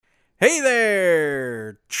Hey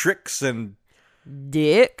there, tricks and...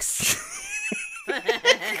 Dicks.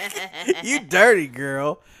 You dirty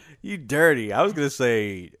girl. You dirty. I was going to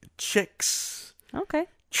say chicks. Okay.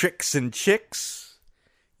 Tricks and chicks.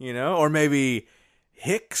 You know, or maybe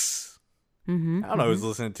Hicks. Mm-hmm. I don't know who's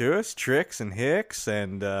listening to us. Tricks and Hicks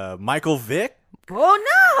and Michael Vick.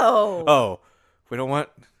 Oh, no. Oh, we don't want...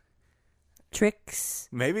 Tricks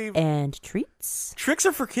Maybe... and treats. Tricks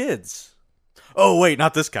are for kids. Oh, wait,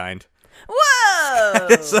 not this kind. Whoa.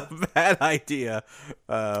 It's a bad idea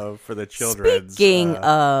for the children's. Speaking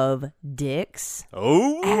of dicks.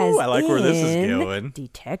 Oh, I like where this is going.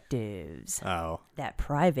 Detectives. Oh. That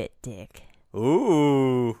private dick.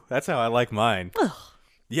 Ooh, that's how I like mine.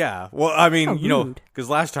 Yeah. Well, I mean, How rude. because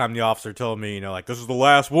last time the officer told me, like, this is the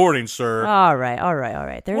last warning, sir. All right.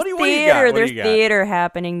 There's What do you got? theater. What do There's you got? theater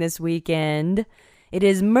happening this weekend. It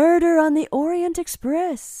is Murder on the Orient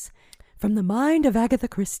Express from the mind of Agatha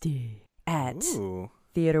Christie at Ooh.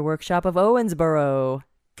 Theater Workshop of Owensboro.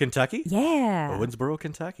 Kentucky? Yeah. Owensboro,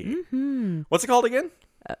 Kentucky. Mm-hmm. What's it called again?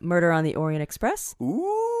 Murder on the Orient Express.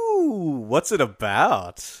 Ooh, what's it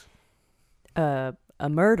about? A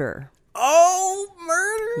murder. Oh,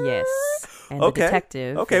 murder? Yes. And Okay. the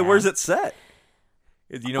detective. Okay, yeah, where's it set?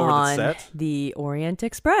 Do you know where on it's set? the Orient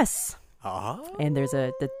Express. Oh. And there's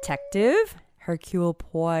a detective, Hercule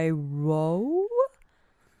Poirot,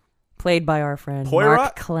 played by our friend Poirot?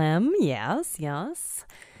 Mark Clem. Yes.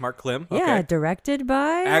 Mark Klim? Yeah, Okay. directed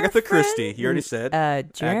by Agatha our Christie. friend, You already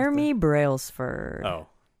said. Jeremy Brailsford. Oh.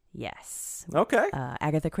 Yes. Okay.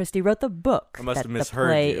 Agatha Christie wrote the book I must that have the misheard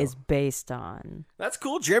play you. is based on. That's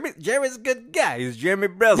cool. Jeremy's a good guy. He's Jeremy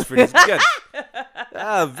Brailsford. He's good.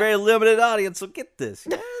 Very limited audience will get this.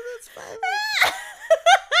 Yeah, that's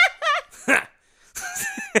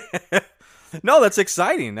fine. No, that's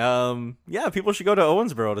exciting. Yeah, people should go to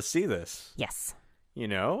Owensboro to see this. Yes. You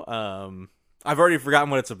know, I've already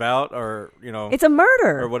forgotten what it's about, or It's a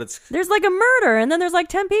murder. or what it's. There's like a murder, and then there's like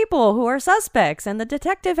 10 people who are suspects, and the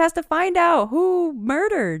detective has to find out who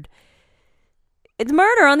murdered. It's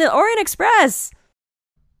Murder on the Orient Express.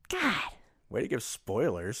 God. Way to give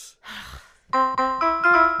spoilers.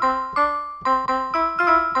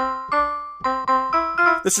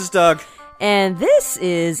 This is Doug. And this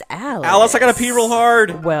is Alice. Alice, I gotta pee real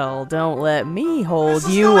hard. Well, don't let me hold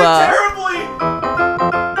you up.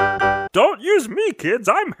 Don't use me, kids.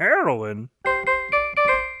 I'm heroin.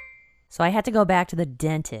 So I had to go back to the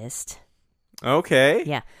dentist. Okay.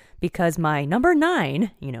 Yeah, because my number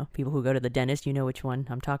 9, people who go to the dentist, you know which one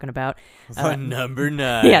I'm talking about. Number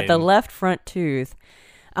 9. Yeah, the left front tooth.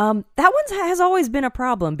 That one has always been a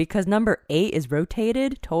problem because number 8 is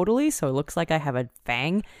rotated totally, so it looks like I have a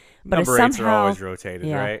fang. But Number it 8s somehow, are always rotated,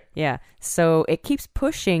 yeah, right? Yeah. So it keeps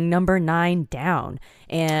pushing number 9 down.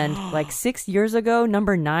 And like 6 years ago,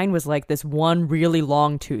 number 9 was like this one really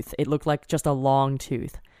long tooth. It looked like just a long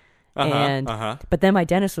tooth. But then my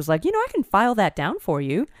dentist was like, I can file that down for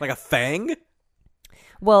you. Like a fang?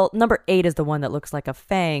 Well, number 8 is the one that looks like a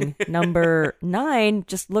fang. Number 9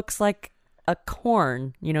 just looks like a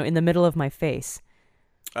corn, in the middle of my face.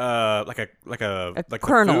 Like a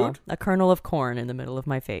kernel, food? a kernel of corn in the middle of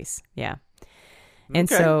my face. Yeah. And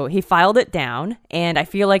Okay. so he filed it down, and I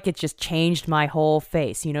feel like it just changed my whole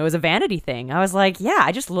face. It was a vanity thing. I was like, yeah,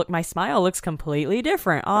 my smile looks completely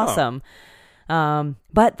different. Awesome.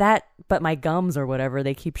 But my gums or whatever,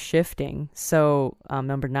 they keep shifting. So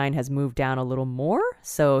number 9 has moved down a little more.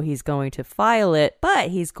 So he's going to file it,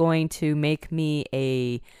 but he's going to make me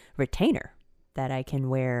a retainer that I can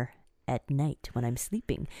wear at night when I'm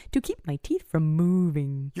sleeping to keep my teeth from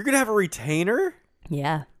moving. You're gonna have a retainer?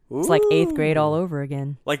 Yeah. It's like 8th grade all Ooh. over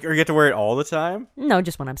again. Like, or you get to wear it all the time? No,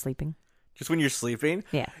 just when I'm sleeping. Just when you're sleeping?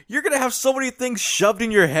 Yeah. You're gonna have so many things shoved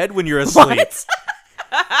in your head when you're asleep.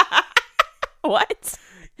 What?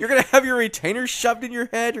 You're gonna have your retainer shoved in your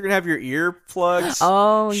head. You're gonna have your earplugs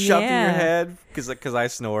shoved in your head because I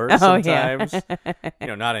snore sometimes.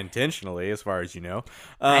 Not intentionally, as far as you know.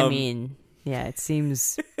 I mean, yeah, it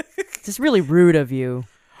seems just really rude of you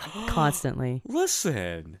constantly.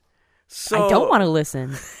 Listen. So I don't want to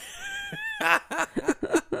listen.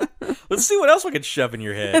 Let's see what else we can shove in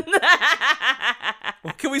your head.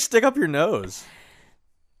 What can we stick up your nose?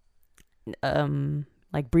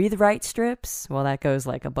 Like breathe right strips. Well, that goes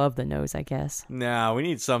like above the nose, I guess. Nah, we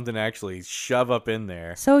need something to actually shove up in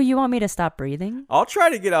there. So you want me to stop breathing? I'll try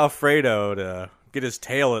to get Alfredo to get his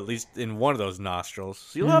tail at least in one of those nostrils.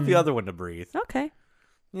 So you'll have the other one to breathe. Okay.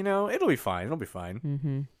 It'll be fine. It'll be fine.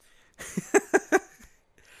 Mm-hmm.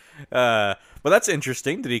 But that's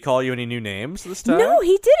interesting. Did he call you any new names this time? No,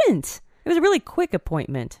 he didn't. It was a really quick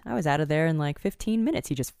appointment. I was out of there in like 15 minutes.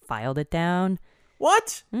 He just filed it down.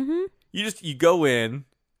 What? Mm-hmm. You go in,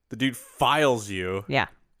 the dude files you. Yeah.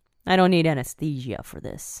 I don't need anesthesia for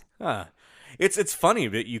this. Huh. It's funny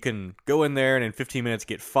that you can go in there and in 15 minutes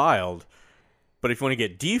get filed, but if you want to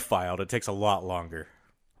get defiled, it takes a lot longer.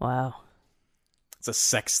 Wow. It's a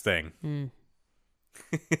sex thing.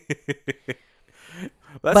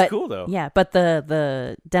 That's cool, though. Yeah, but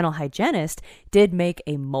the dental hygienist did make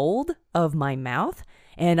a mold of my mouth,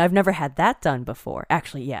 and I've never had that done before.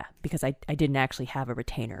 Actually, yeah, because I didn't actually have a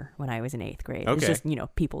retainer when I was in 8th grade. Okay. It's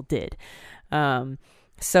just, people did.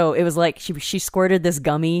 So it was like she squirted this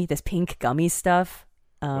pink gummy stuff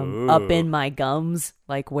up in my gums,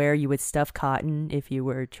 like where you would stuff cotton if you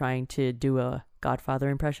were trying to do a Godfather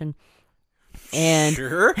impression. And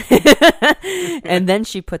sure. And then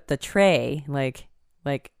she put the tray,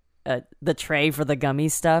 the tray for the gummy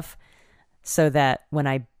stuff, so that when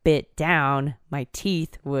I bit down, my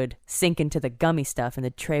teeth would sink into the gummy stuff and the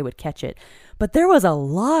tray would catch it. But there was a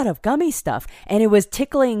lot of gummy stuff, and it was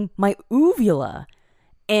tickling my uvula.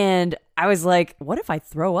 And I was like, what if I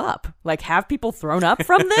throw up? Like, have people thrown up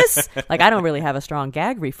from this? Like, I don't really have a strong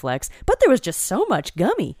gag reflex, but there was just so much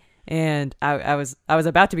gummy. And I was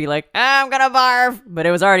about to be like, I'm gonna barf, but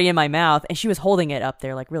it was already in my mouth, and she was holding it up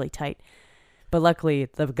there like really tight. But luckily,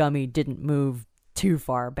 the gummy didn't move too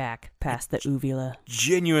far back past the uvula.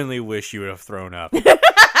 Genuinely wish you would have thrown up.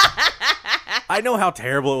 I know how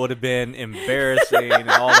terrible it would have been, embarrassing, and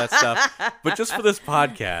all that stuff. But just for this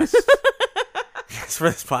podcast.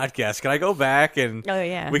 Can I go back and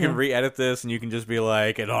we can re-edit this and you can just be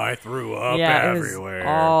like, and I threw up everywhere. It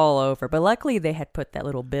was all over. But luckily they had put that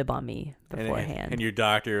little bib on me beforehand. And your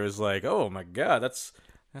doctor was like, oh my God, that's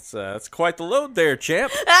quite the load there,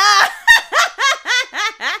 champ.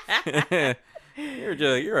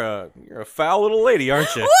 You're a foul little lady,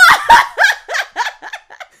 aren't you?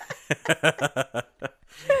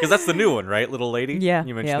 Because that's the new one, right? Little lady? Yeah.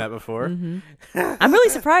 You mentioned that before. Mm-hmm. I'm really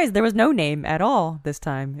surprised there was no name at all this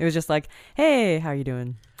time. It was just like, hey, how you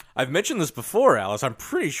doing? I've mentioned this before, Alice. I'm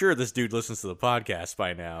pretty sure this dude listens to the podcast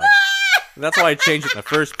by now. That's why I changed it in the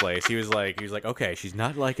first place. He was like, okay, she's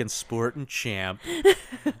not liking Sport and Champ.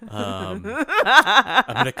 I'm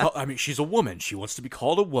gonna call. I mean, she's a woman. She wants to be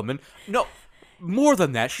called a woman. No, more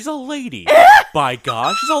than that, she's a lady. By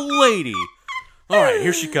God, she's a lady. All right,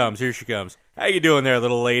 here she comes. How you doing there,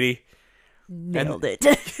 little lady? Nailed it.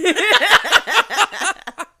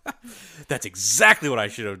 That's exactly what I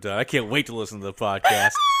should have done. I can't wait to listen to the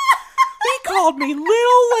podcast. He called me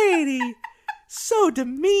little lady. So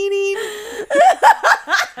demeaning.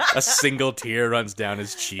 A single tear runs down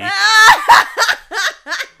his cheek. I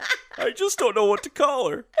just don't know what to call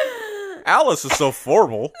her. Alice is so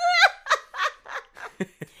formal.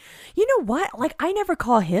 You know what? Like, I never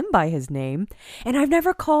call him by his name, and I've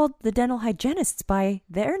never called the dental hygienists by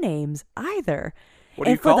their names either. What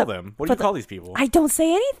do you call them? What do you call these people? I don't say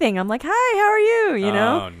anything. I'm like, hi, how are you? You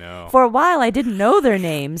know? Oh, no. For a while, I didn't know their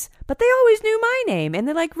names, but they always knew my name, and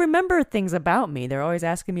they, like, remember things about me. They're always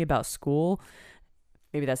asking me about school.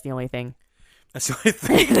 Maybe that's the only thing. That's the only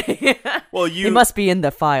thing. Well, it must be in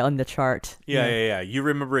the file, in the chart. Yeah. You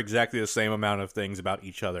remember exactly the same amount of things about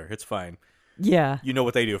each other. It's fine. Yeah. You know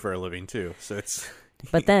what they do for a living, too, so it's...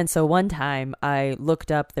 But then, so one time, I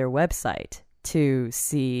looked up their website to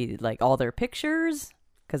see, like, all their pictures,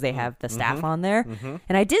 because they have the staff on there,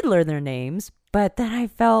 and I did learn their names, but then I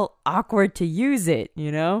felt awkward to use it,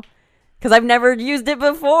 you know? Because I've never used it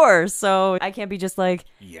before, so I can't be just like,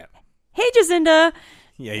 hey, Jacinda!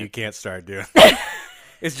 Yeah, you can't start doing that.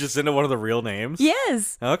 Is Jacinda one of the real names?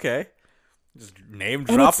 Yes. Okay. Just name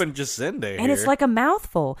dropping Jacinda here. And it's like a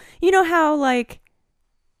mouthful. You know how, like,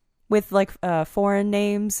 with, like, foreign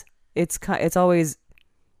names, it's always...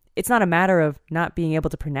 It's not a matter of not being able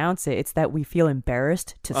to pronounce it. It's that we feel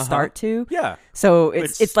embarrassed to start to. Yeah. So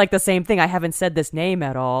it's like the same thing. I haven't said this name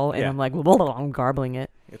at all, and I'm like, I'm garbling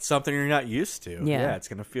it. It's something you're not used to. Yeah, it's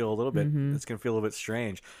gonna feel a little bit. It's gonna feel a little bit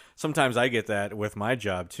strange. Sometimes I get that with my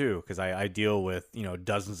job too, because I deal with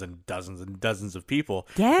dozens and dozens and dozens of people.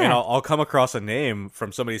 Yeah. And I'll come across a name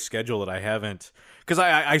from somebody's schedule that I haven't, because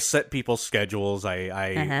I set people's schedules.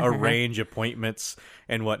 I arrange appointments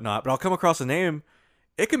and whatnot. But I'll come across a name.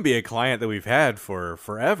 It can be a client that we've had for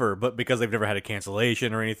forever, but because they've never had a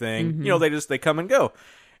cancellation or anything, they come and go.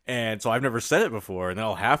 And so I've never said it before, and then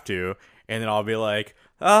I'll have to, and then I'll be like,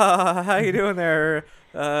 how you doing there,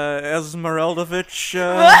 Esmeraldovich?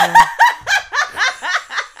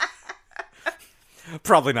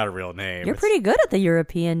 Probably not a real name. You're pretty good at the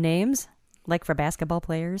European names, like for basketball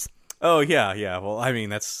players. Oh, yeah. Well, I mean,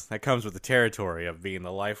 that comes with the territory of being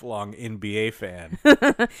a lifelong NBA fan.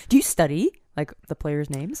 Do you study, like, the players'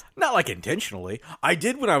 names? Not, like, intentionally. I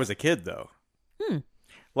did when I was a kid, though.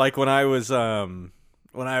 Like when I was 11,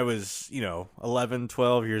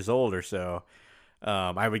 12 years old or so,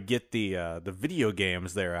 I would get the video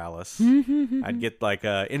games there, Alice. I'd get like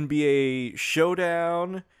NBA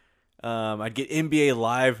Showdown. I'd get NBA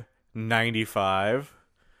Live 95,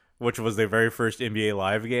 which was the very first NBA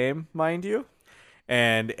Live game, mind you.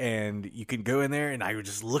 And you could go in there, and I would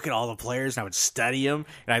just look at all the players, and I would study them,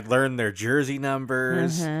 and I'd learn their jersey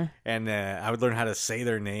numbers, and I would learn how to say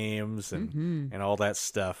their names and all that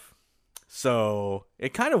stuff. So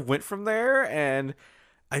it kind of went from there, and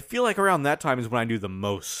I feel like around that time is when I knew the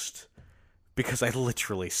most, because I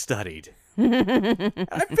literally studied.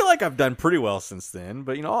 I feel like I've done pretty well since then,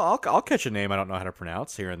 but I'll catch a name I don't know how to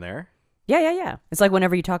pronounce here and there. Yeah. It's like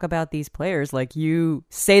whenever you talk about these players, like you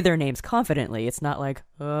say their names confidently. It's not like,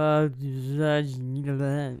 Wait,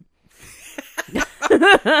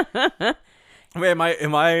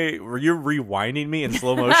 were you rewinding me in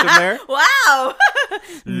slow motion there? Wow.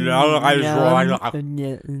 No,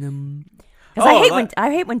 I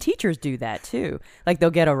hate when teachers do that too. Like they'll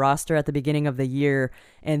get a roster at the beginning of the year,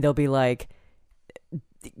 and they'll be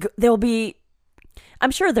I'm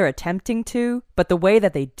sure they're attempting to, but the way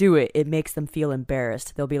that they do it, it makes them feel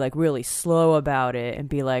embarrassed. They'll be like really slow about it and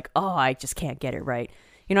be like, "Oh, I just can't get it right."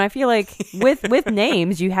 I feel like with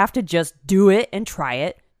names, you have to just do it and try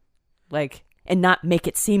it, like, and not make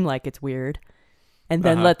it seem like it's weird, and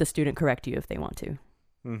then let the student correct you if they want to.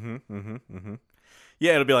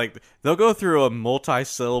 Yeah, it'll be like they'll go through a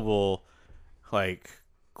multi-syllable, like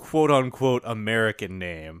quote unquote American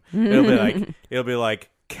name. It'll be like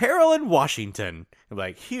Carolyn Washington. It'll be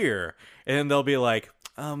like here, and then they'll be like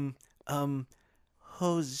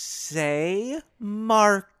Jose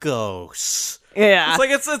Marcos. Yeah, it's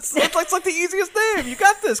like the easiest name. You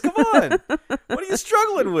got this. Come on. What are you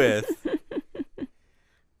struggling with?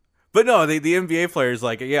 But no, the NBA players,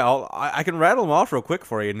 like, yeah, I can rattle them off real quick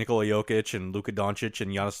for you. Nikola Jokic and Luka Doncic and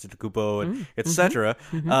Giannis Antetokounmpo and etc.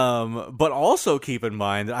 But also keep in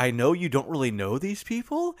mind that I know you don't really know these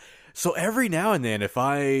people. So every now and then, if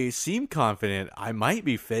I seem confident, I might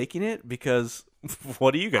be faking it because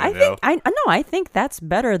what are you going to know? I think that's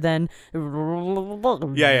better than...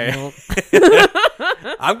 Yeah.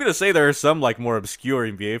 I'm going to say there are some like more obscure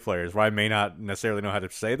NBA players where I may not necessarily know how to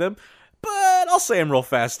say them. But I'll say them real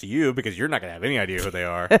fast to you because you're not going to have any idea who they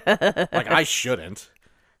are. Like, I shouldn't.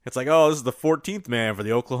 It's like, oh, this is the 14th man for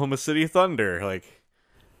the Oklahoma City Thunder. Like,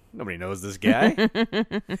 nobody knows this guy.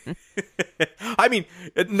 I mean,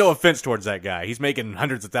 no offense towards that guy. He's making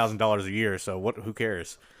hundreds of $1,000s a year, so who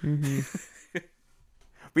cares? But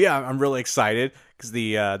yeah, I'm really excited because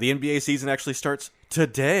the NBA season actually starts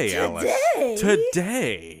today, Alice.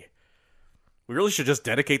 Today. We really should just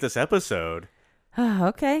dedicate this episode.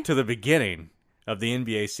 Okay. To the beginning of the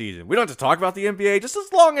NBA season. We don't have to talk about the NBA just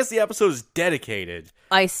as long as the episode is dedicated.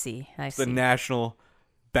 I see. The National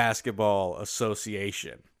Basketball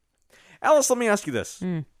Association. Alice, let me ask you this.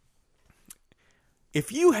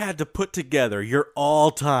 If you had to put together your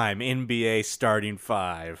all-time NBA starting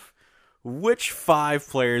five, which five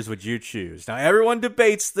players would you choose? Now, everyone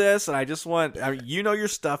debates this, and you know your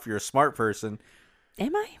stuff. You're a smart person.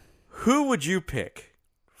 Am I? Who would you pick?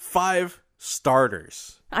 Five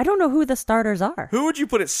starters. I don't know who the starters are. Who would you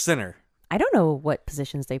put at center? I don't know what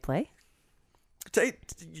positions they play.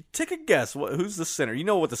 Take a guess. Who's the center? You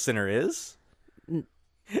know what the center is?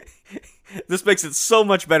 This makes it so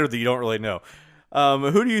much better that you don't really know.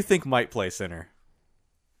 Who do you think might play center?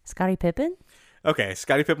 Scottie Pippen? Okay,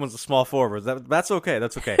 Scottie Pippen was a small forward. That's okay.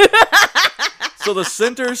 That's okay. So the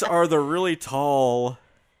centers are the really tall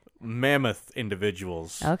mammoth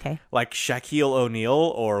individuals. Okay. Like Shaquille O'Neal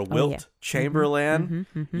or Wilt Chamberlain,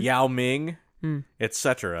 Yao Ming,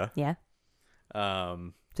 etc. Yeah.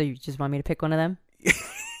 So you just want me to pick one of them?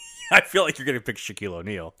 I feel like you're going to pick Shaquille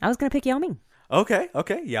O'Neal. I was going to pick Yao Ming. Okay,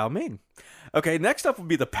 Yao Ming. Okay, next up would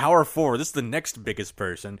be the power forward. This is the next biggest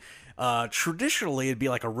person. Traditionally, it'd be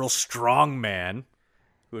like a real strong man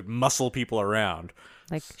who would muscle people around.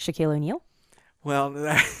 Like Shaquille O'Neal? Well,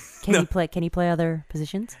 Can he play other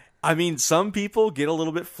positions? I mean, some people get a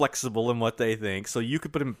little bit flexible in what they think, so you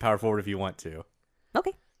could put him at power forward if you want to.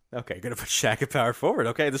 Okay. Okay, gonna put Shaq at power forward.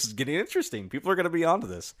 Okay, this is getting interesting. People are gonna be onto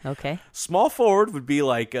this. Okay. Small forward would be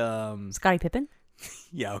like Scottie Pippen?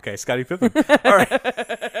 Yeah, okay, Scottie Pippen. All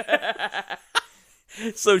right.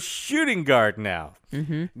 So shooting guard now.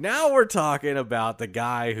 Now we're talking about the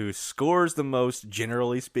guy who scores the most,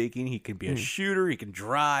 generally speaking. He can be a shooter, he can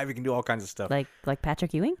drive, he can do all kinds of stuff. Like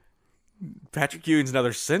Patrick Ewing? Patrick Ewing's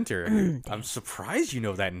another center. I'm surprised you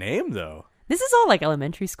know that name, though. This is all like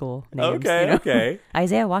elementary school names. Okay.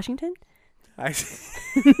 Isaiah Washington? Who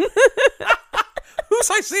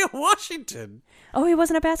was Isaiah Washington? Oh, he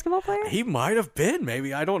wasn't a basketball player? He might have been.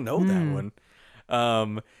 Maybe I don't know that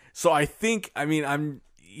one. So I think. I mean,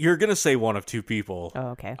 you're gonna say one of two people. Oh,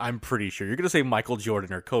 okay. I'm pretty sure you're gonna say Michael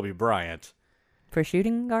Jordan or Kobe Bryant. For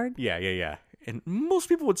shooting guard? Yeah. And most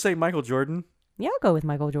people would say Michael Jordan. Yeah, I'll go with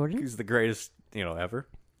Michael Jordan. He's the greatest, ever.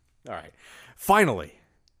 All right. Finally,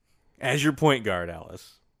 as your point guard,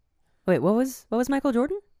 Alice. Wait, what was Michael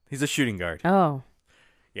Jordan? He's a shooting guard. Oh.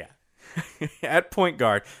 Yeah. At point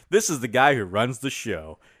guard, this is the guy who runs the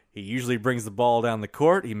show. He usually brings the ball down the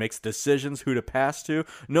court. He makes decisions who to pass to,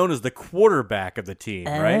 known as the quarterback of the team,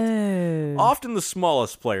 right? Often the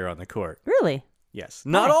smallest player on the court. Really? Yes.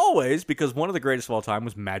 Not always, because one of the greatest of all time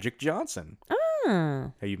was Magic Johnson.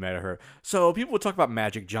 Oh. Have you met her? So people would talk about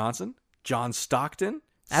Magic Johnson, John Stockton.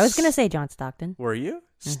 I was going to say John Stockton. Were you?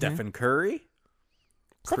 Stephen Curry.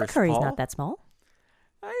 Stephen Chris Curry's Paul? not that small.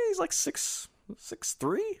 He's like 6'3".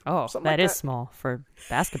 Oh, something that like is small for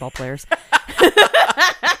basketball players.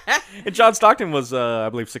 And John Stockton was, I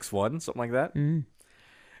believe, 6'1", something like that.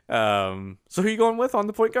 So who are you going with on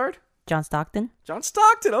the point guard? John Stockton? John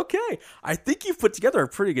Stockton, okay. I think you've put together a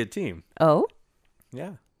pretty good team. Oh?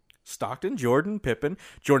 Yeah. Stockton, Jordan, Pippen.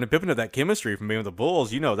 Jordan and Pippen have that chemistry from being with the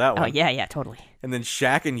Bulls. You know that one. Oh, yeah, totally. And then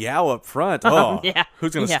Shaq and Yao up front. Oh, yeah.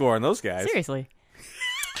 Who's going to score on those guys? Seriously.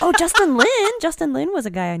 Oh, Justin Lin. Justin Lin was a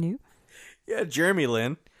guy I knew. Yeah, Jeremy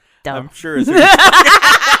Lin. Dumb. I'm sure is Who the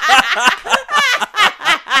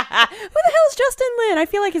hell's Justin Lin? I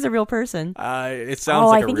feel like he's a real person. It sounds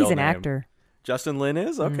like a real name. I think he's an actor. Justin Lin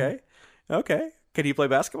is? Okay. Okay. Can he play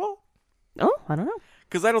basketball? Oh, I don't know.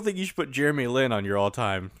 Because I don't think you should put Jeremy Lin on your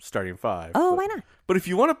all-time starting five. Oh, why not? But if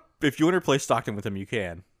you want to replace Stockton with him, you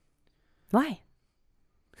can. Why?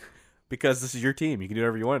 Because this is your team. You can do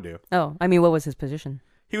whatever you want to do. Oh, I mean, what was his position?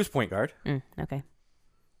 He was point guard. Okay.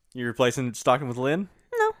 You replacing Stockton with Lin?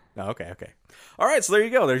 No. Oh, okay. All right, so there you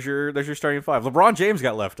go. There's your starting five. LeBron James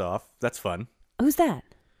got left off. That's fun. Who's that?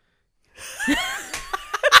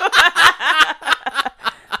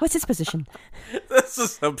 What's his position? This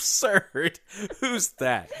is absurd. Who's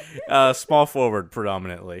that? Small forward,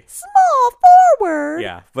 predominantly. Small forward.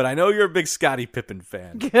 Yeah, but I know you're a big Scottie Pippen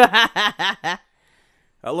fan.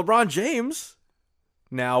 LeBron James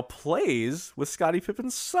now plays with Scottie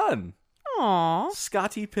Pippen's son. Aw.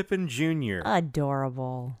 Scottie Pippen Jr.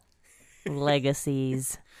 Adorable.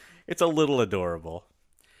 Legacies. It's a little adorable.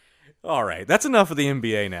 All right, that's enough of the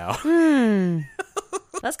NBA now.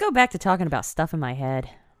 Let's go back to talking about stuff in my head.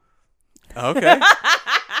 Okay.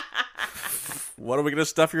 What are we going to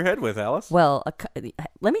stuff your head with, Alice? Well,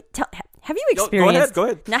 let me tell. Have you experienced? Go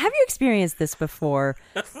ahead. Now, have you experienced this before?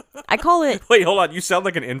 I call it. Wait, hold on. You sound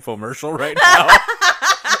like an infomercial right now.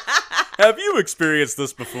 Have you experienced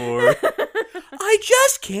this before? I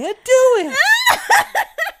just can't do it.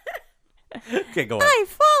 Okay, go on. I've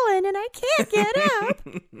fallen and I can't get up.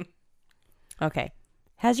 Okay.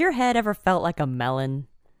 Has your head ever felt like a melon?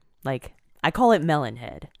 Like, I call it melon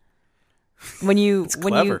head. When you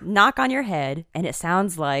knock on your head and it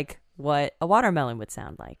sounds like what a watermelon would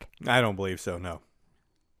sound like. I don't believe so, no.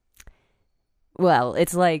 Well,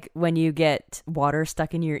 it's like when you get water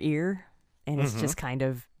stuck in your ear and it's just kind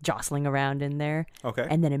of jostling around in there. Okay.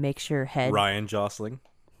 And then it makes your head... Ryan Jostling.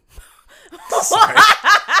 Sorry.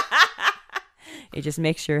 It just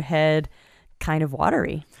makes your head kind of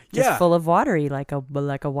watery. Just full of watery, like a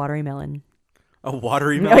watery melon. A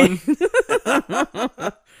watery melon?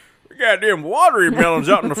 Goddamn watery melons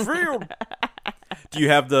out in the field. Do you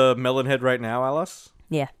have the melon head right now, Alice?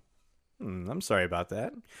 Yeah. I'm sorry about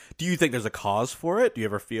that. Do you think there's a cause for it? Do you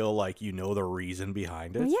ever feel like you know the reason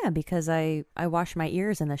behind it? Well, yeah, because I wash my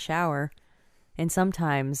ears in the shower, and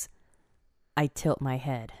sometimes I tilt my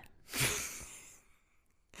head.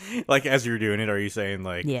 Like, as you're doing it, are you saying,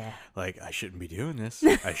 like, yeah, like, I shouldn't be doing this.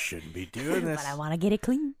 I shouldn't be doing this. But I want to get it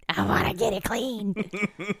clean. I want to get it clean.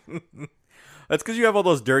 That's because you have all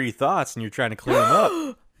those dirty thoughts and you're trying to clean them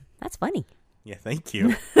up. That's funny. Yeah, thank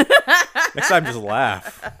you. Next time, just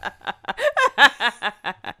laugh.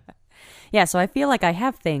 Yeah, so I feel like I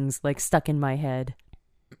have things, like, stuck in my head.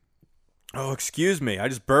 Oh, excuse me. I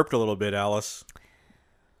just burped a little bit, Alice.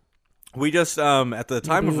 We just, at the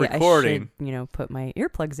time of recording... I should, put my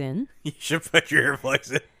earplugs in. You should put your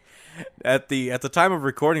earplugs in. At the time of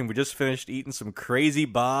recording, we just finished eating some Crazy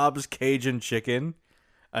Bob's Cajun chicken,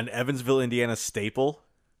 an Evansville, Indiana staple.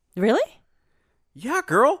 Really? Yeah,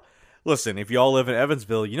 girl. Listen, if y'all live in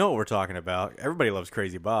Evansville, you know what we're talking about. Everybody loves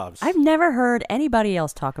Crazy Bob's. I've never heard anybody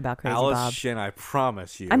else talk about Crazy Alice Bob. Shin, I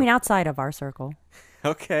promise you. I mean, outside of our circle.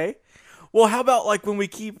 Okay. Well, how about like when we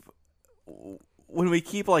keep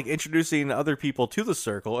like introducing other people to the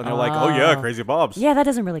circle, and they're like, "Oh yeah, Crazy Bob's." Yeah, that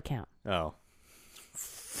doesn't really count. Oh,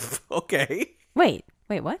 Okay. Wait,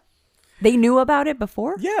 what? They knew about it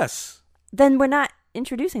before? Yes. Then we're not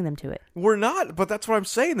introducing them to it. We're not, but that's what I'm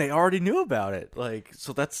saying. They already knew about it. Like,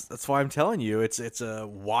 so that's why I'm telling you it's a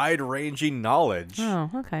wide-ranging knowledge. Oh,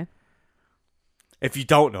 okay. If you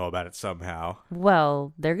don't know about it somehow.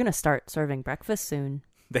 Well, they're going to start serving breakfast soon.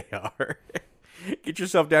 They are. Get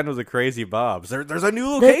yourself down to the Crazy Bob's. There's a new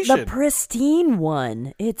location. The pristine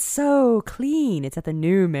one. It's so clean. It's at the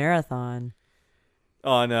new Marathon.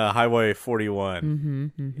 On Highway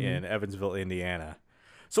 41 in Evansville, Indiana.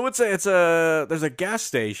 So there's a gas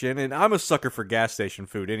station, and I'm a sucker for gas station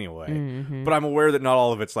food anyway. But I'm aware that not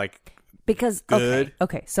all of it's like because good.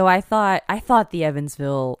 Okay. So I thought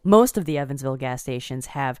most of the Evansville gas stations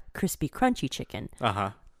have crispy crunchy chicken.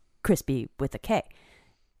 Crispy with a K.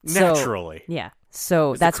 Naturally. So, yeah.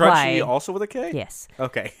 So Is that's the crunchy why also with a K? Yes.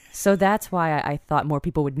 Okay. So that's why I thought more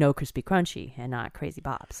people would know Crispy Crunchy and not Crazy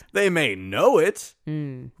Bob's. They may know it,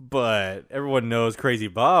 but everyone knows Crazy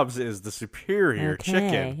Bob's is the superior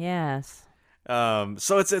chicken. Yes.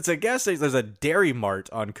 So it's a gas station. There's a Dairy Mart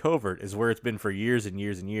on Covert, is where it's been for years and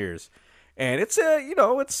years and years, and it's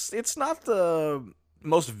it's not the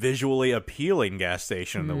most visually appealing gas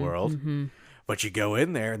station in the world, but you go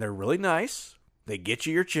in there and they're really nice. They get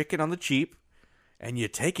you your chicken on the cheap, and you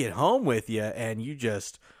take it home with you, and you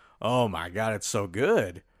just, oh my God, it's so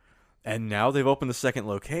good. And now they've opened the second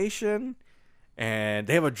location, and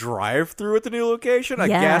they have a drive-through at the new location, a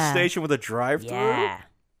gas station with a drive-through. Yeah.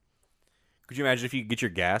 Could you imagine if you could get your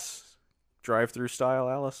gas drive-through style,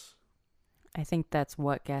 Alice? I think that's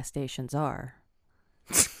what gas stations are.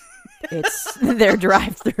 It's their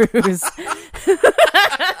drive-throughs.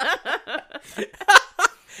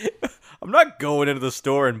 I'm not going into the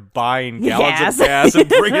store and buying gallons of gas and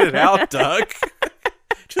bringing it out, Doug.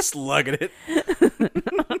 Just lugging it.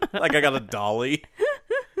 Like I got a dolly.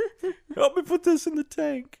 Help me put this in the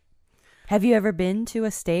tank. Have you ever been to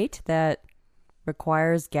a state that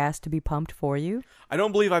requires gas to be pumped for you? I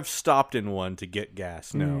don't believe I've stopped in one to get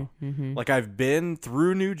gas, no. Like I've been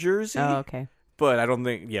through New Jersey. Oh, okay. But I don't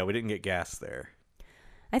think, we didn't get gas there.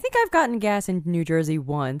 I think I've gotten gas in New Jersey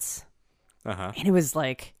once. And it was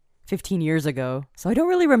like 15 years ago, so I don't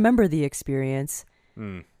really remember the experience.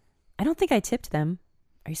 I don't think I tipped them.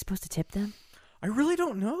 Are you supposed to tip them? I really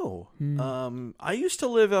don't know. I used to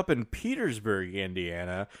live up in Petersburg,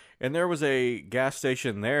 Indiana, and there was a gas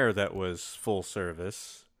station there that was full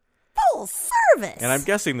service. Full service? And I'm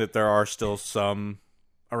guessing that there are still some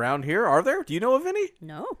around here. Are there? Do you know of any?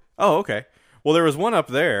 No. Oh, okay. Well, there was one up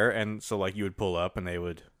there, and so like you would pull up and they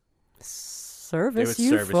would service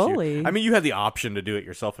you fully. I mean, you had the option to do it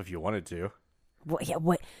yourself if you wanted to. Well, yeah,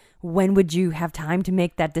 when would you have time to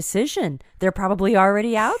make that decision? They're probably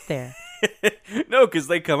already out there. No, because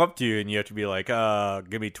they come up to you and you have to be like,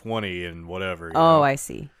 give me 20 and whatever. You know? I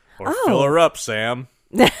see. Or fill her up, Sam.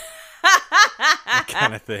 That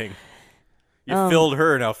kind of thing. You filled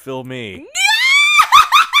her, now fill me.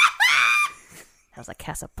 That was a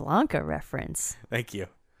Casablanca reference. Thank you.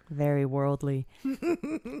 Very worldly.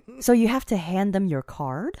 So you have to hand them your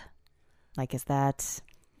card? Like,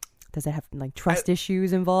 does it have like trust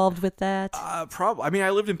issues involved with that? Probably. I mean, I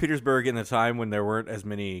lived in Petersburg in the time when there weren't as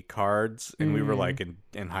many cards, and we were like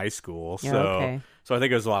in high school. So, so I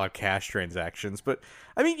think it was a lot of cash transactions. But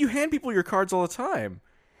I mean, you hand people your cards all the time.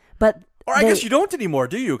 Or I guess you don't anymore,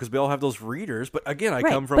 do you? Because we all have those readers. But again, I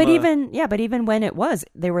come from. But even when it was,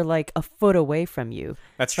 they were like a foot away from you.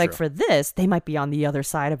 That's true. Like for this, they might be on the other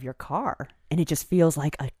side of your car, and it just feels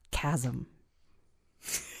like a chasm.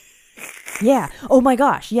 Yeah. Oh my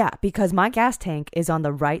gosh. Yeah. Because my gas tank is on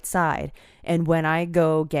the right side. And when I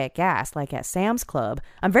go get gas, like at Sam's Club,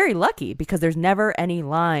 I'm very lucky because there's never any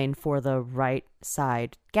line for the right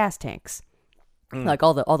side gas tanks. Like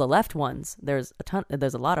all the left ones, there's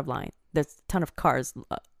a lot of line. There's a ton of cars,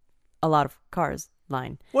 a lot of cars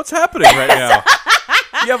line. What's happening right now?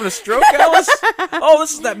 You having a stroke, Alice? Oh,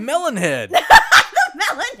 this is that melon head.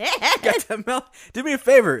 Melon head. Got that Do me a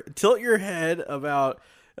favor. Tilt your head about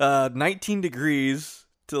 19 degrees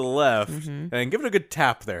to the left and give it a good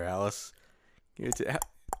tap there, Alice.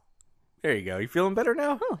 There you go. You feeling better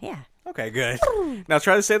now? Oh, yeah. Okay, good. Now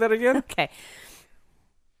try to say that again. Okay.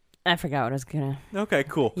 I forgot what I was gonna. Okay,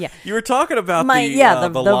 cool. Yeah, you were talking about the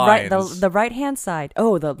lines. The right hand side.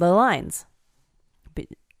 Oh, the lines.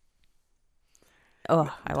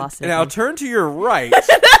 I lost it. Now turn to your right.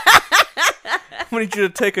 I need you to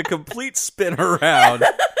take a complete spin around.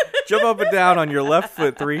 Jump up and down on your left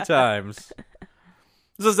foot 3 times.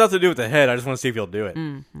 This has nothing to do with the head. I just want to see if you'll do it.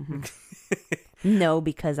 No,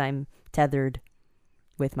 because I'm tethered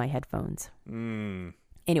with my headphones.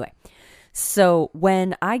 Anyway, So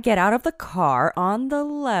when I get out of the car on the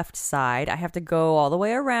left side, I have to go all the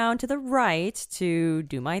way around to the right to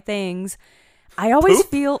do my things. I always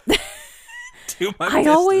Poop? feel Do my I business.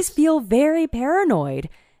 always feel very paranoid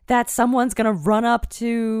that someone's going to run up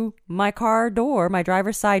to my car door, my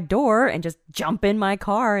driver's side door, and just jump in my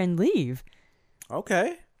car and leave.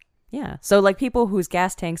 Okay. Yeah. So like people whose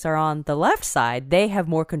gas tanks are on the left side, they have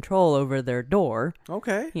more control over their door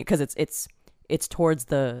Okay. because it's towards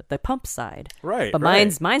the pump side. Right. But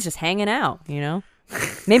right. mine's just hanging out, you know?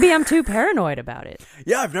 Maybe I'm too paranoid about it.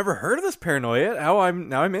 Yeah, I've never heard of this paranoia. Now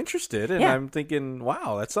I'm interested, and Yeah. I'm thinking,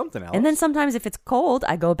 wow, that's something else. And then sometimes if it's cold,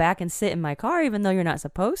 I go back and sit in my car even though you're not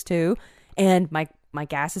supposed to, and my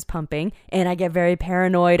gas is pumping, and I get very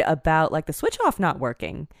paranoid about like the switch off not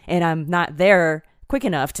working, and I'm not there quick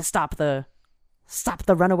enough to stop the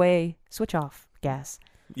runaway switch off gas.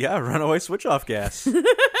 Yeah, runaway switch off gas.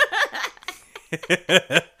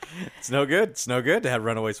 It's no good. It's no good to have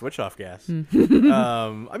runaway switch off gas. I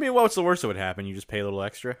mean, what's the worst that would happen? You just pay a little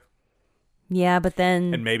extra Yeah, but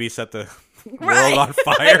then and maybe set the world on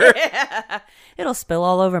fire. it'll spill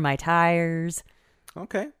all over my tires.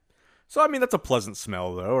 Okay. So, I mean, that's a pleasant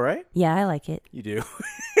smell, though, right? Yeah, I like it. You do.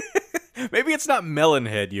 Maybe it's not melon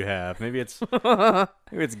head you have. Maybe it's gas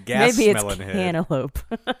Maybe it's smelling head. cantaloupe.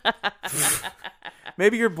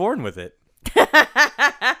 Maybe you're born with it.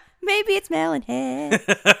 Maybe it's melon head.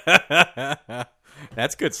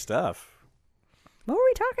 That's good stuff. What were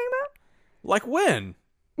we talking about? Like when?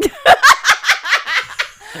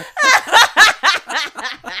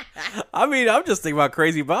 I mean, I'm just thinking about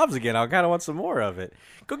Crazy Bob's again. I kind of want some more of it.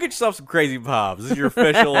 Go get yourself some Crazy Bob's. This is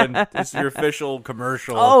your official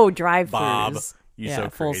commercial. Oh, drive-thrus. Bob, you yeah, so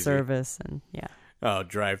full crazy. service and yeah, Oh,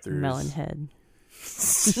 drive-throughs. melon head.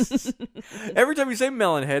 Every time you say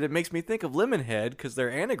melon head, it makes me think of lemon head because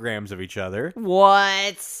they're anagrams of each other.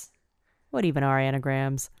 What? What even are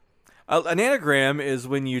anagrams? An anagram is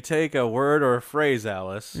when you take a word or a phrase,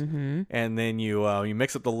 Alice, Mm-hmm. and then you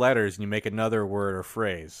mix up the letters and you make another word or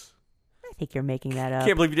phrase. I think you're making that I up.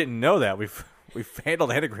 can't believe you didn't know that. We've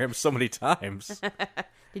handled anagrams so many times.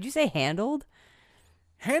 Did you say handled?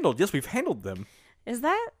 Handled? Yes, we've handled them. Is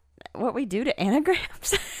that what we do to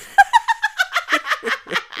anagrams?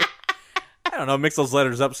 I don't know. Mix those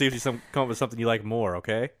letters up. See if you come up with something you like more.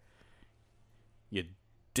 Okay. You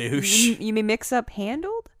douche. you mean mix up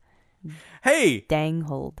handled? Hey,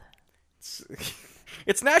 Danghold.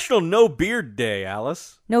 it's National No Beard Day,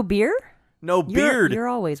 Alice. No beer? No beard. You're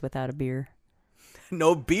always without a beer.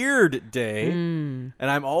 No beard day, and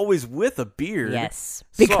I'm always with a beard. Yes,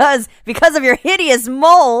 So- because of your hideous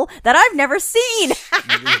mole that I've never seen.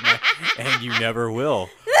 And you never will.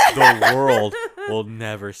 The world will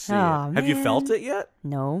never see Aw, it. Have you man. felt it yet?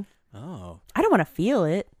 No, Oh. I don't want to feel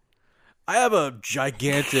it. I have a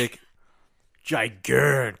gigantic,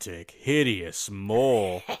 hideous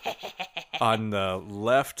mole on the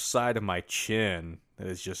left side of my chin that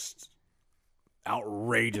is just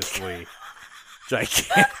outrageously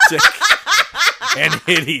gigantic and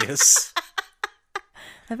hideous.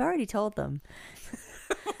 I've already told them.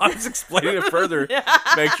 I was explaining it further.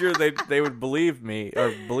 Make sure they would believe me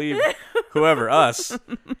or believe whoever, us.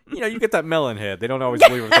 You know, you get that melon head. They don't always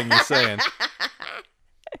believe everything you're saying.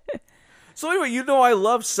 So anyway, you know I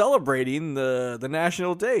love celebrating the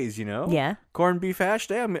national days, you know? Yeah. Corned beef hash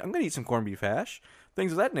day. I'm going to eat some corned beef hash.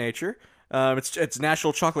 Things of that nature. It's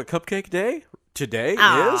National Chocolate Cupcake Day. Today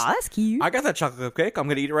Aw, is. that's cute. I got that chocolate cupcake. I'm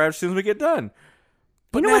going to eat it right as soon as we get done.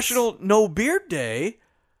 But You know what's- National No Beard Day,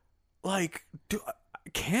 like,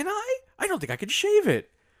 can I? I don't think I can shave it.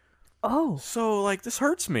 Oh, So, like, this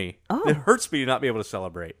hurts me. Oh. It hurts me to not be able to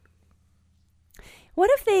celebrate. what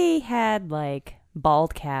if they had like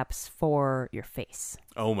bald caps for your face?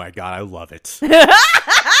 Oh my god, I love it.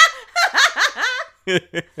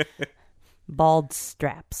 Bald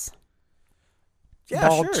straps. Yeah,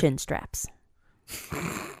 Bald sure. chin straps.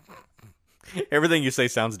 Everything you say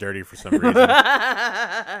sounds dirty for some reason.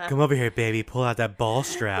 Come over here, baby. Pull out that ball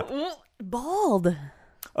strap. Bald.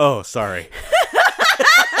 Oh, sorry.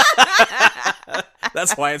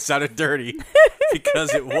 That's why it sounded dirty.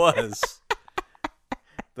 Because it was.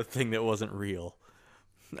 The thing that wasn't real.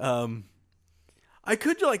 I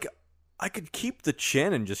could keep the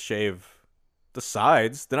chin and just shave the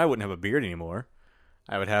sides. Then I wouldn't have a beard anymore.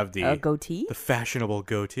 I would have A goatee? the fashionable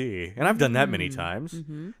goatee. And I've done that many times.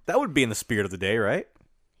 That would be in the spirit of the day, right?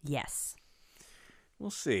 Yes. We'll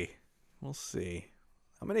see. We'll see.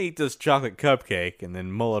 I'm going to eat this chocolate cupcake and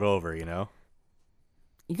then mull it over, you know?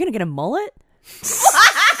 You're gonna get a mullet?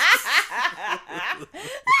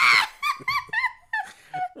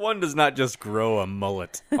 One does not just grow a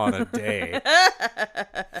mullet on a day.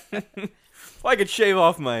 Well, I could shave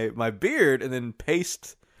off my beard and then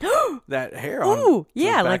paste that hair on. Ooh, to the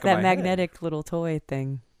yeah, back like of my that head. magnetic little toy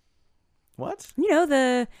thing. What? You know,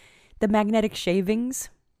 the magnetic shavings,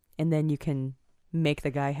 and then you can make the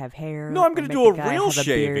guy have hair. No, I'm going going to do a real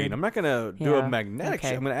shaving. Beard. I'm not going to do a Yeah, magnetic okay.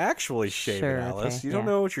 shave. I'm going to actually shave Sure, it, Alice. okay, You don't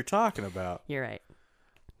yeah. know what you're talking about. You're right.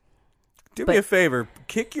 Do But- me a favor.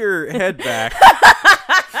 Kick your head back.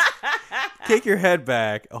 Kick your head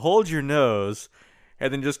back. Hold your nose.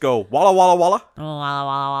 And then just go walla walla walla. Walla,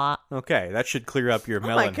 walla, walla. Okay, that should clear up your Oh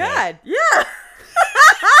melon my head. god, yeah.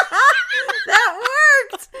 That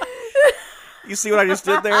worked. You see what I just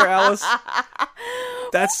did there, Alice?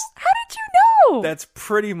 That's How did you know? that's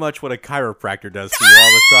pretty much what a chiropractor does to you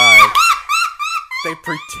all the time. They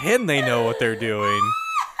pretend they know what they're doing.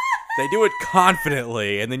 They do it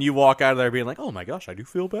confidently, and then you walk out of there being like, "Oh my gosh, I do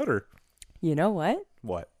feel better." You know what?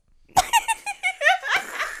 What?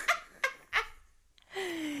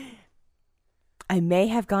 I may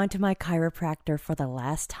have gone to my chiropractor for the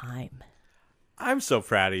last time. I'm so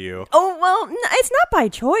proud of you. Oh, well, it's not by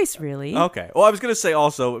choice, really. Okay. Well, I was going to say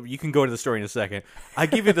also, you can go into the story in a second. I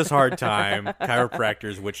give you this hard time,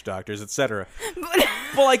 chiropractors, witch doctors, etc.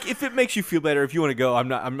 Well, like, if it makes you feel better, if you want to go,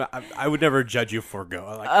 I would never judge you for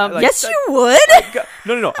go. Yes, you would.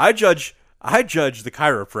 No. I judge the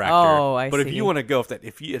chiropractor. Oh, I But if see. you want to go,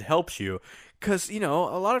 if it helps you, because, a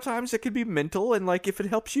lot of times it could be mental, and, like, if it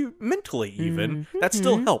helps you mentally even, that's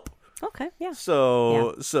still help. Okay, yeah.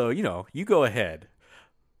 So, you go ahead.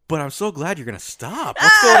 But I'm so glad you're going to stop.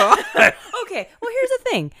 What's going on? Okay, well, here's the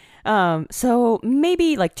thing. So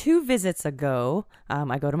maybe like 2 visits ago,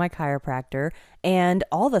 I go to my chiropractor, and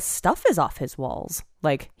all the stuff is off his walls.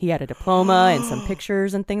 Like, he had a diploma and some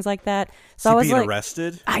pictures and things like that. So I Is was he being like,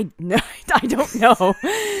 arrested? I don't know.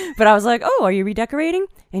 But I was like, oh, are you redecorating?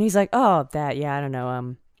 And he's like, oh, I don't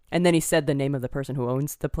know. And then he said the name of the person who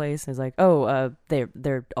owns the place. He's like, oh,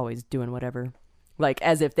 they're always doing whatever. Like,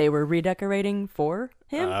 as if they were redecorating for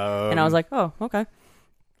him. And I was like, oh, okay.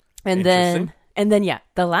 And Interesting. then, yeah,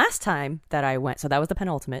 the last time that I went, so that was the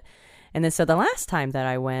penultimate. And then, so the last time that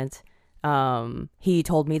I went, he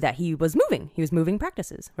told me that he was moving. He was moving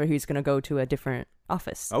practices, where he was going to go to a different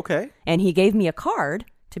office. Okay. And he gave me a card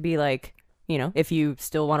to be like, if you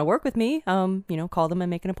still want to work with me, call them and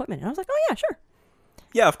make an appointment. And I was like, oh, yeah, sure.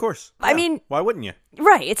 Yeah, of course. I Yeah. mean- why wouldn't you?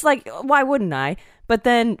 Right. It's like, why wouldn't I? But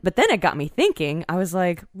then it got me thinking. I was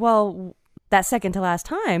like, well, that second to last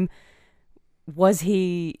time,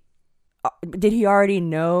 did he already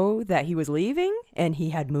know that he was leaving and he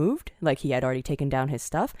had moved? Like, he had already taken down his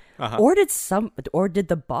stuff? Uh-huh. Or did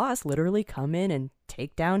the boss literally come in and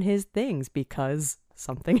take down his things because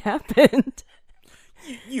something happened?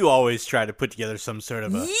 You always try to put together some sort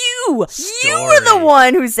of a... You were the story.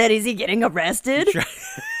 one who said, is he getting arrested?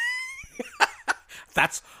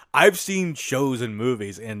 I've seen shows and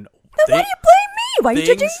movies, and Then why do you blame me? Why are you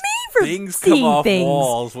judging me for things seeing come off things?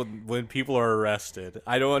 walls when people are arrested.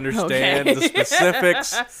 I don't understand Okay. the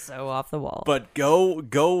specifics, So off the wall. but go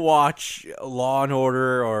watch Law and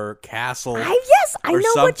Order or Castle. Yes, I or know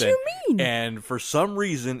what something. you mean. And for some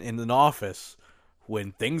reason, in an office,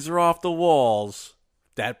 when things are off the walls,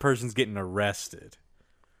 that person's getting arrested.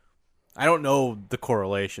 I don't know the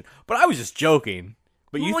correlation, but I was just joking.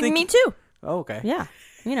 But you Well, think me too. Oh, okay. Yeah,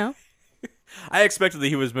 I expected that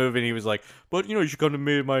he was moving. He was like, "But you should come to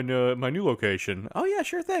me my new location." Oh yeah,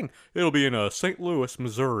 sure thing. It'll be in St. Louis,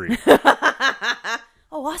 Missouri. Oh,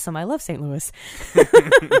 awesome! I love St. Louis.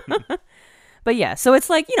 But yeah, so it's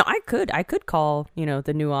like I could call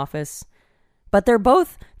the new office, but they're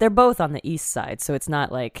both on the east side, so it's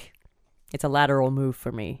not like it's a lateral move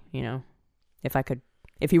for me.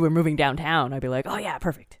 If you were moving downtown, I'd be like, oh yeah,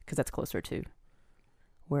 perfect, because that's closer to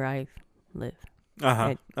where I live.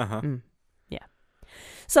 Yeah.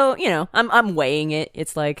 So, I'm weighing it.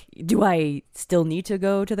 It's like, do I still need to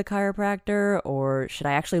go to the chiropractor, or should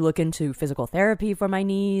I actually look into physical therapy for my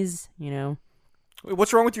knees? Wait,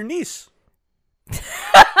 what's wrong with your niece?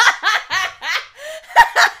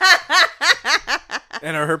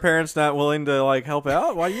 And are her parents not willing to help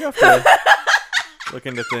out? Why do you have to look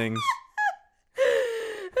into things?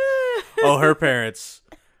 Oh, her parents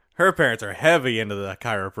are heavy into the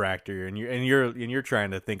chiropractor, and you're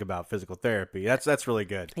trying to think about physical therapy. That's really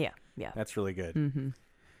good. Yeah. That's really good. Mm-hmm.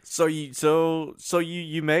 So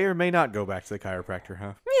you may or may not go back to the chiropractor,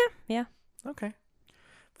 huh? Yeah. Okay.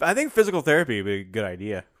 I think physical therapy would be a good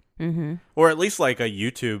idea. Mm-hmm. Or at least like a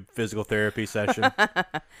YouTube physical therapy session.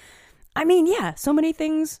 I mean, yeah, so many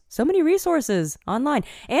things, so many resources online.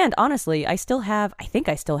 And honestly, I think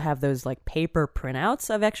I still have those paper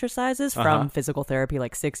printouts of exercises from physical therapy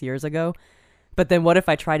 6 years ago. But then what if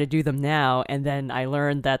I try to do them now and then I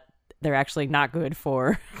learn that they're actually not good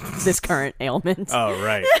for this current ailment? Oh,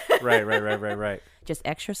 right. Right. Just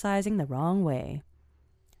exercising the wrong way.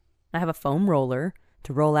 I have a foam roller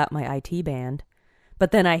to roll out my IT band.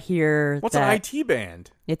 But then I hear What's that an IT band?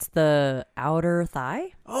 it's the outer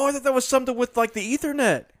thigh. Oh, I thought that was something with like the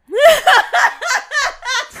Ethernet.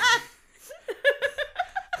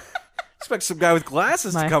 Expect some guy with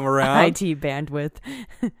glasses to come around. IT bandwidth.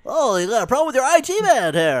 Oh, you got a problem with your IT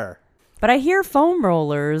band here. But I hear foam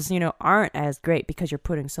rollers, aren't as great because you're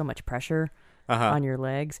putting so much pressure on your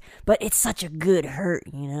legs. But it's such a good hurt,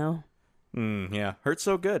 Yeah. Hurts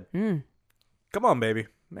so good. Come on, baby.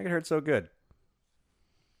 Make it hurt so good.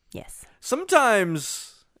 Yes.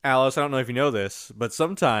 Sometimes, Alice, I don't know if you know this, but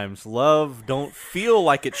sometimes love don't feel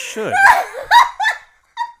like it should.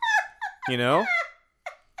 You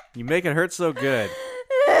make it hurt so good.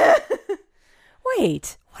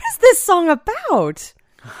 Wait, what is this song about?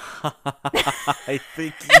 I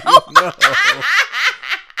think you know.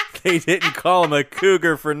 They didn't call him a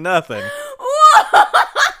cougar for nothing.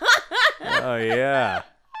 Oh, yeah.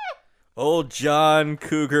 Old John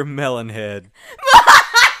Cougar Melonhead.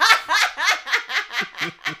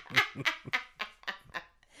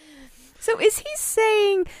 So is he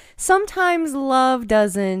saying sometimes love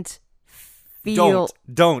doesn't feel...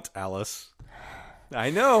 Don't, Alice.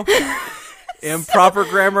 I know. Improper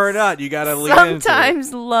grammar or not, you gotta lean into it.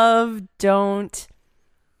 Sometimes love don't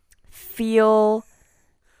feel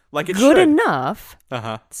like it good should. enough.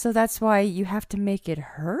 Uh-huh. So that's why you have to make it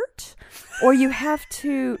hurt? Or you have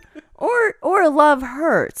to... Or love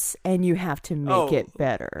hurts and you have to make it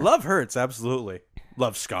better. Love hurts, absolutely.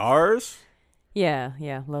 Love scars. Yeah,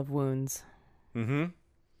 love wounds. Mm-hmm.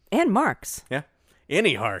 And marks. Yeah.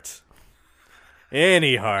 Any heart.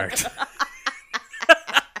 Any heart.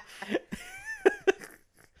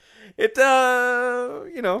 It,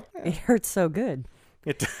 It hurts so good.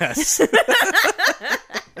 It does. Take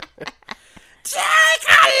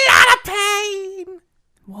a lot of pain.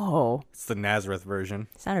 Whoa. It's the Nazareth version.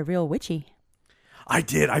 Sounded real witchy. I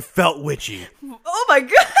did. I felt witchy. Oh my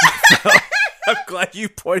god. I'm glad you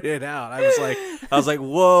pointed it out. I was like,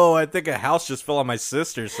 whoa, I think a house just fell on my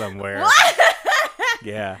sister somewhere. What?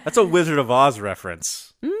 Yeah. That's a Wizard of Oz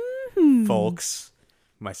reference. Mm-hmm. Folks.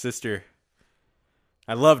 My sister.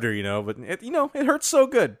 I loved her, but it hurts so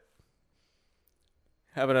good.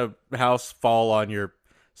 Having a house fall on your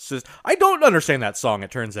sister. I don't understand that song,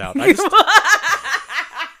 it turns out. John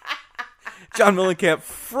Mellencamp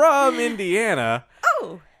from Indiana.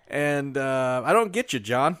 Oh. And I don't get you,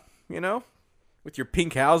 John, with your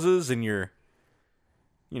pink houses and your,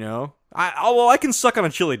 I can suck on a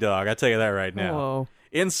chili dog, I tell you that right now. Whoa.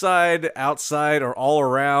 Inside, outside, or all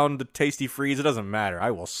around the Tasty Freeze, it doesn't matter.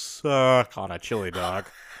 I will suck on a chili dog.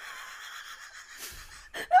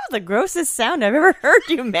 That was the grossest sound I've ever heard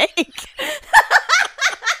you make.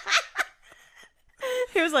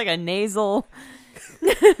 It was like a nasal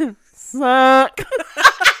suck.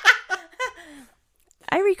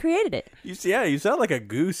 I recreated it. You sound like a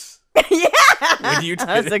goose. Yeah. When you did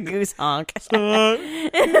That was it. a goose honk.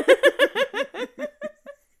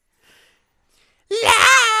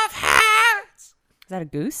 Love hurts. Is that a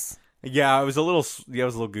goose? Yeah, I was a little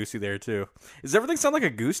goosey there too. Does everything sound like a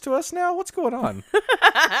goose to us now? What's going on? Did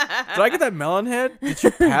I get that melon head? Did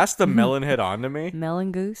you pass the melon head on to me?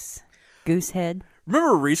 Melon goose? Goose head?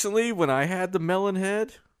 Remember recently when I had the melon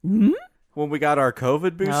head? Mm-hmm. When we got our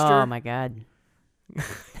COVID booster? Oh my god.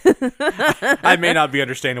 I may not be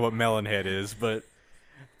understanding what melon head is, but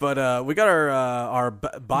we got our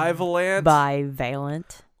bivalent.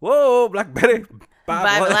 Bivalent. Whoa, Black Betty.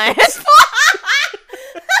 Bivalent.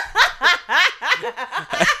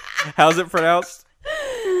 How's it pronounced?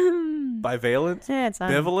 Bivalent? Yeah,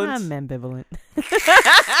 Bivalent? I'm ambivalent.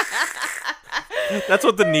 That's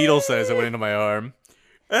what the needle says. It went into my arm.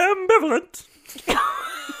 Ambivalent.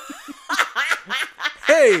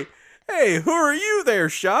 Hey, who are you there,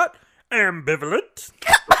 Shot? Ambivalent.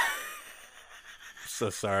 So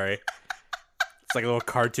sorry. It's like a little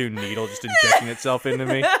cartoon needle just injecting itself into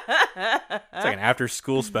me. It's like an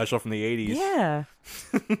after-school special from the 80s. Yeah.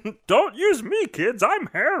 Don't use me, kids. I'm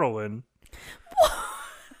heroin.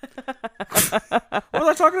 What was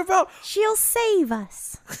I talking about? She'll save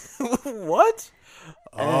us. What?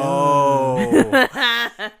 Oh.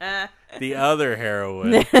 The other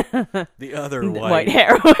heroin. The other White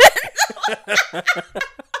heroin.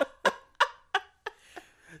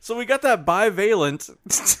 So we got that bivalent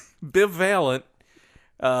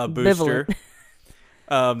booster.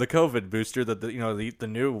 The COVID booster, the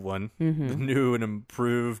new one, the new and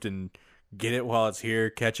improved and get it while it's here,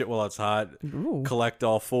 catch it while it's hot, Ooh. collect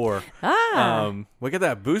all 4. We got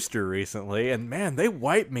that booster recently, and man, they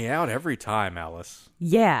wipe me out every time, Alice.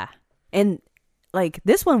 Yeah. And like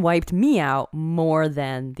this one wiped me out more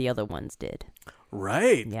than the other ones did.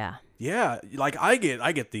 Right. Yeah. Yeah, like I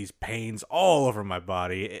get these pains all over my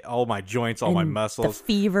body, all my joints, all my And muscles. The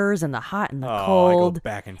fevers and the hot and the I cold. go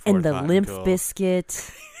back and forth. And the hot lymph cold.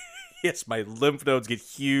 biscuit. Yes, my lymph nodes get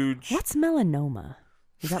huge. What's melanoma?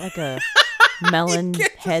 Is that like a melon You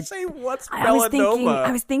can't head? just say what's I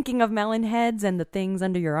melanoma. was thinking of melon heads and the things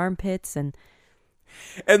under your armpits, and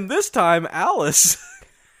And this time, Alice.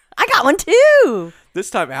 I got one too. This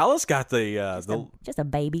time, Alice got the Just a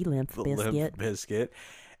baby lymph the biscuit. lymph biscuit,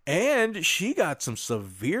 and she got some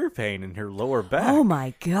severe pain in her lower back. Oh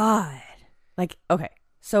my god! Like, okay,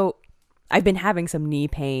 so I've been having some knee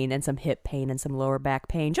pain and some hip pain and some lower back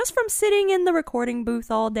pain just from sitting in the recording booth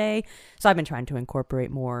all day. So I've been trying to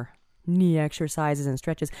incorporate more knee exercises and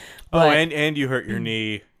stretches. But, and you hurt your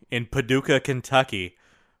knee in Paducah, Kentucky,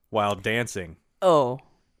 while dancing. oh,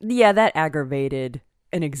 yeah, that aggravated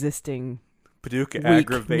an existing. Paducah Weak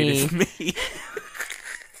aggravated me.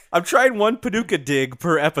 I'm trying one Paducah dig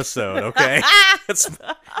per episode, okay?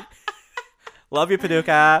 Love you,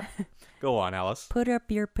 Paducah. Go on, Alice. Put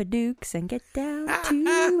up your padukes and get down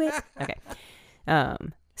to it. Okay.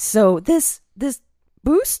 So this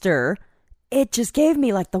booster, it just gave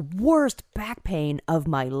me like the worst back pain of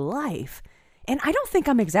my life. And I don't think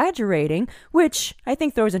I'm exaggerating, which I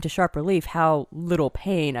think throws into sharp relief how little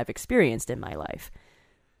pain I've experienced in my life.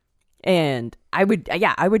 And I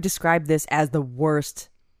would describe this as the worst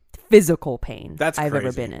physical pain That's I've ever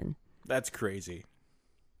crazy. been in. That's crazy.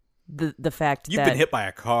 The fact You've that been hit by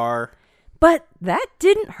a car. But that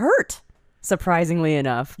didn't hurt, surprisingly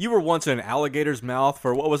enough. You were once in an alligator's mouth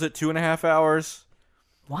for, what was it, 2.5 hours?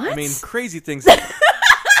 What? I mean, crazy things.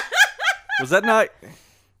 Was that not...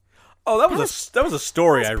 Oh, that was a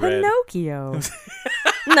story I read. Pinocchio.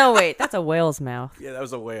 No, wait, that's a whale's mouth. Yeah, that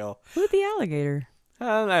was a whale. Who's the alligator?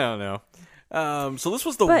 I don't know. So this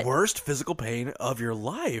was the But- worst physical pain of your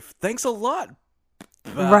life. Thanks a lot.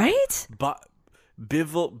 Right?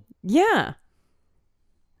 Bival... Yeah.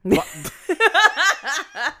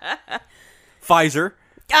 Pfizer.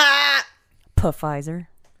 Pfizer.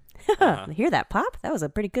 Hear that pop? That was a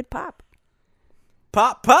pretty good pop.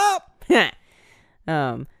 Pop.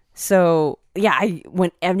 So yeah, I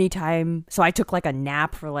went anytime. So I took like a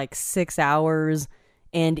nap for like 6 hours,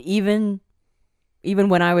 and even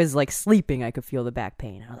when I was like sleeping, I could feel the back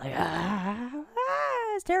pain. I was like,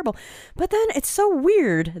 it's terrible. But then it's so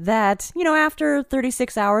weird that, after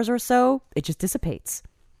 36 hours or so, it just dissipates.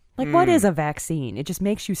 Like, what is a vaccine? It just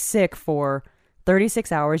makes you sick for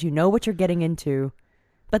 36 hours. You know what you're getting into.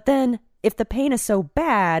 But then if the pain is so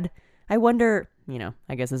bad, I wonder,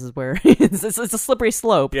 I guess this is where it's a slippery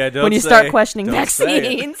slope Yeah, don't when you say- start questioning don't say it.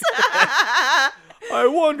 vaccines. I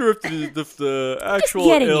wonder if the actual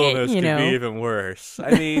getting it, illness you could know. be even worse.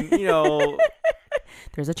 I mean,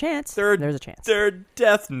 There's a chance. there There's a chance. are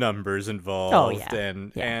death numbers involved. Oh, yeah.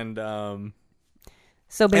 And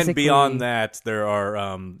So basically, and beyond that, there are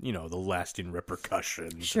the lasting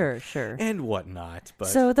repercussions. Sure. And whatnot. But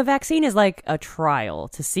So the vaccine is like a trial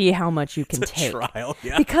to see how much you can it's a take. trial,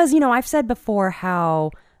 yeah. Because, I've said before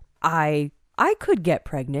how I could get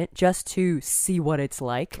pregnant just to see what it's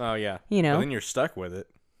like. Oh yeah. You know? But then you're stuck with it.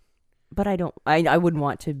 But I wouldn't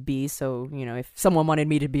want to be, so, if someone wanted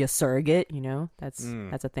me to be a surrogate, that's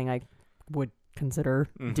a thing I would consider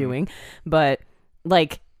doing. But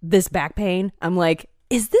like this back pain, I'm like,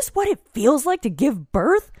 is this what it feels like to give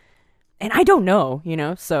birth? And I don't know,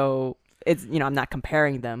 so it's, I'm not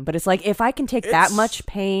comparing them, but it's like, if I can take that It's- much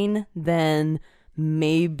pain, then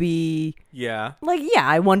maybe Yeah.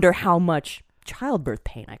 I wonder how much childbirth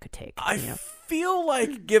pain I could take. I feel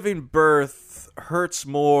like giving birth hurts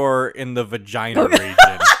more in the vagina region.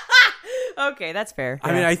 Okay, that's fair.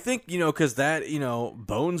 I mean, I think, because that,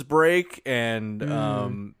 bones break and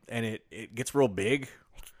it gets real big.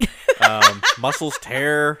 Muscles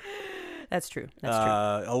tear. that's true. That's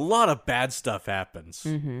true. A lot of bad stuff happens.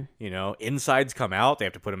 Insides come out. They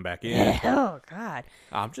have to put them back in. Oh God.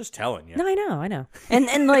 I'm just telling you. No, I know.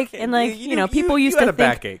 And like You- people you used had to a think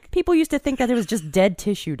backache. people used to think that there was just dead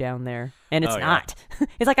tissue down there, and it's Oh, yeah. not.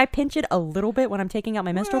 It's like I pinch it a little bit when I'm taking out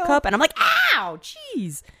my menstrual cup, and I'm like, ow,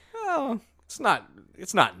 jeez. Well, it's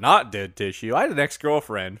not dead tissue. I had an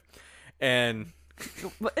ex-girlfriend, and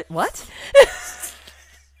What?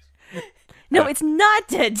 No, it's not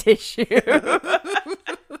dead tissue.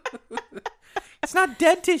 it's not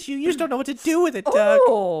dead tissue. You just don't know what to do with it,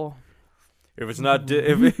 Oh. If it's not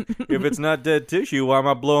if it's not dead tissue, why am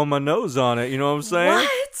I blowing my nose on it? You know what I'm saying?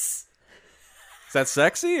 What? Is that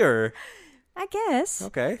sexy or? I guess.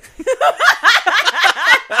 Okay.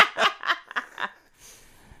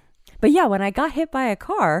 But yeah, when I got hit by a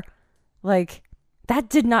car, like, that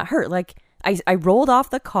did not hurt. Like, I rolled off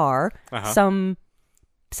the car. Uh-huh.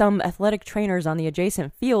 Some athletic trainers on the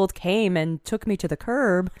adjacent field came and took me to the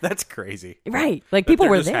curb. That's crazy. Right. Like, people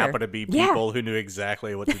were just there. happened to be Yeah. people who knew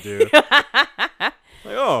exactly what to do. Like,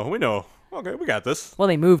 oh, we know. Okay, we got this. Well,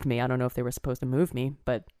 they moved me. I don't know if they were supposed to move me,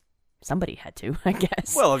 but somebody had to, I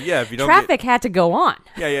guess. Well, yeah, if you don't Traffic had to go on.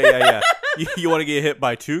 Yeah. You want to get hit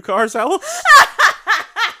by 2 cars, Alice?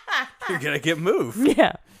 You're going to get moved.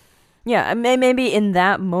 Yeah. Yeah, maybe in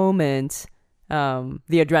that moment, the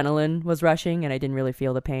adrenaline was rushing and I didn't really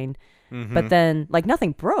feel the pain. Mm-hmm. But then, like,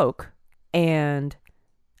 nothing broke, and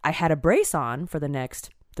I had a brace on for the next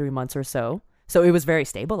 3 months or so. So it was very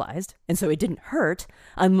stabilized, and so it didn't hurt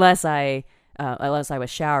unless I was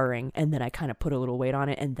showering, and then I kind of put a little weight on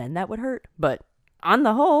it, and then that would hurt. But on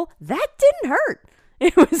the whole, that didn't hurt.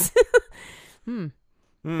 It was...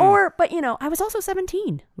 But, you know, I was also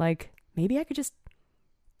 17. Like, maybe I could just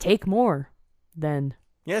take more than...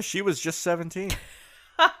 Yeah, she was just 17.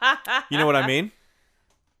 You know what I mean?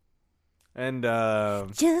 And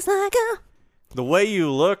Just like a... the way you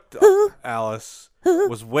looked, Alice,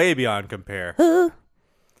 was way beyond compare. I'm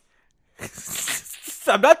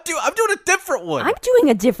doing a different one. I'm doing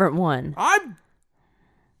a different one. I'm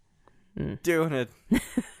doing it.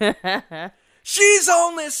 She's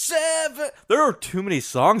only 7. There are too many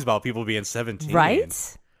songs about people being 17.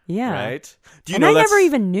 Right? Yeah. Right? Do you And know I that's... never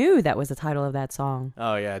even knew that was the title of that song.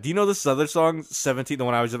 Oh, yeah. Do you know this other song, 17, the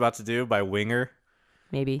one I was about to do, by Winger?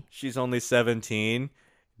 Maybe. She's only 17.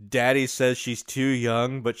 Daddy says she's too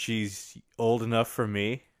young, but she's old enough for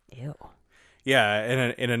me. Ew. Yeah,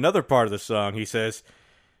 and in another part of the song, he says,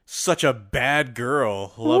 such a bad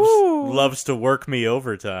girl Ooh. loves to work me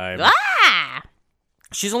overtime. Ah!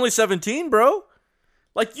 She's only 17, bro.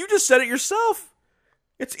 Like, you just said it yourself.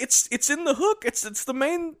 It's in the hook. It's the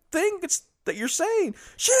main thing that you're saying.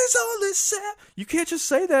 She's only 7. You can't just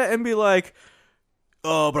say that and be like,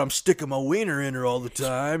 oh, but I'm sticking my wiener in her all the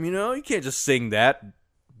time. You know, you can't just sing that,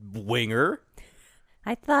 Winger.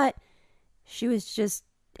 I thought she was just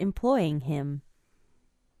employing him.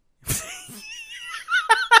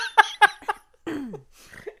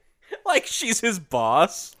 Like she's his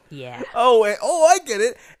boss. Yeah. Oh, I get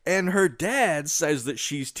it. And her dad says that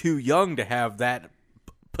she's too young to have that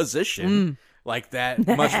position, like that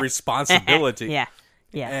much responsibility. Yeah.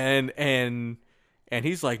 Yeah. And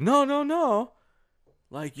he's like, no.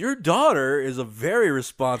 Like, your daughter is a very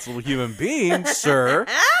responsible human being, sir.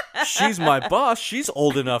 She's my boss. She's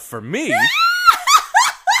old enough for me.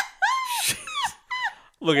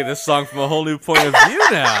 Look at this song from a whole new point of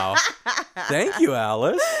view now. Thank you,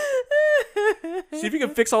 Alice. See if you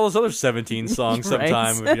can fix all those other 17 songs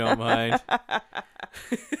sometime, if you don't mind.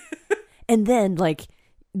 And then, like,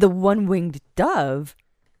 the one-winged dove,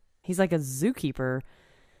 he's like a zookeeper.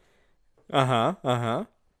 Uh-huh.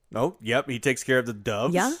 Oh, yep, he takes care of the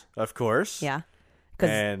doves. Yeah. Of course. Yeah. Because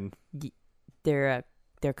And they're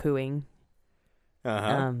cooing.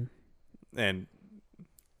 and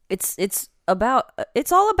It's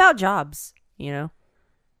all about jobs, you know?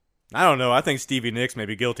 I don't know. I think Stevie Nicks may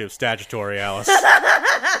be guilty of statutory, Alice.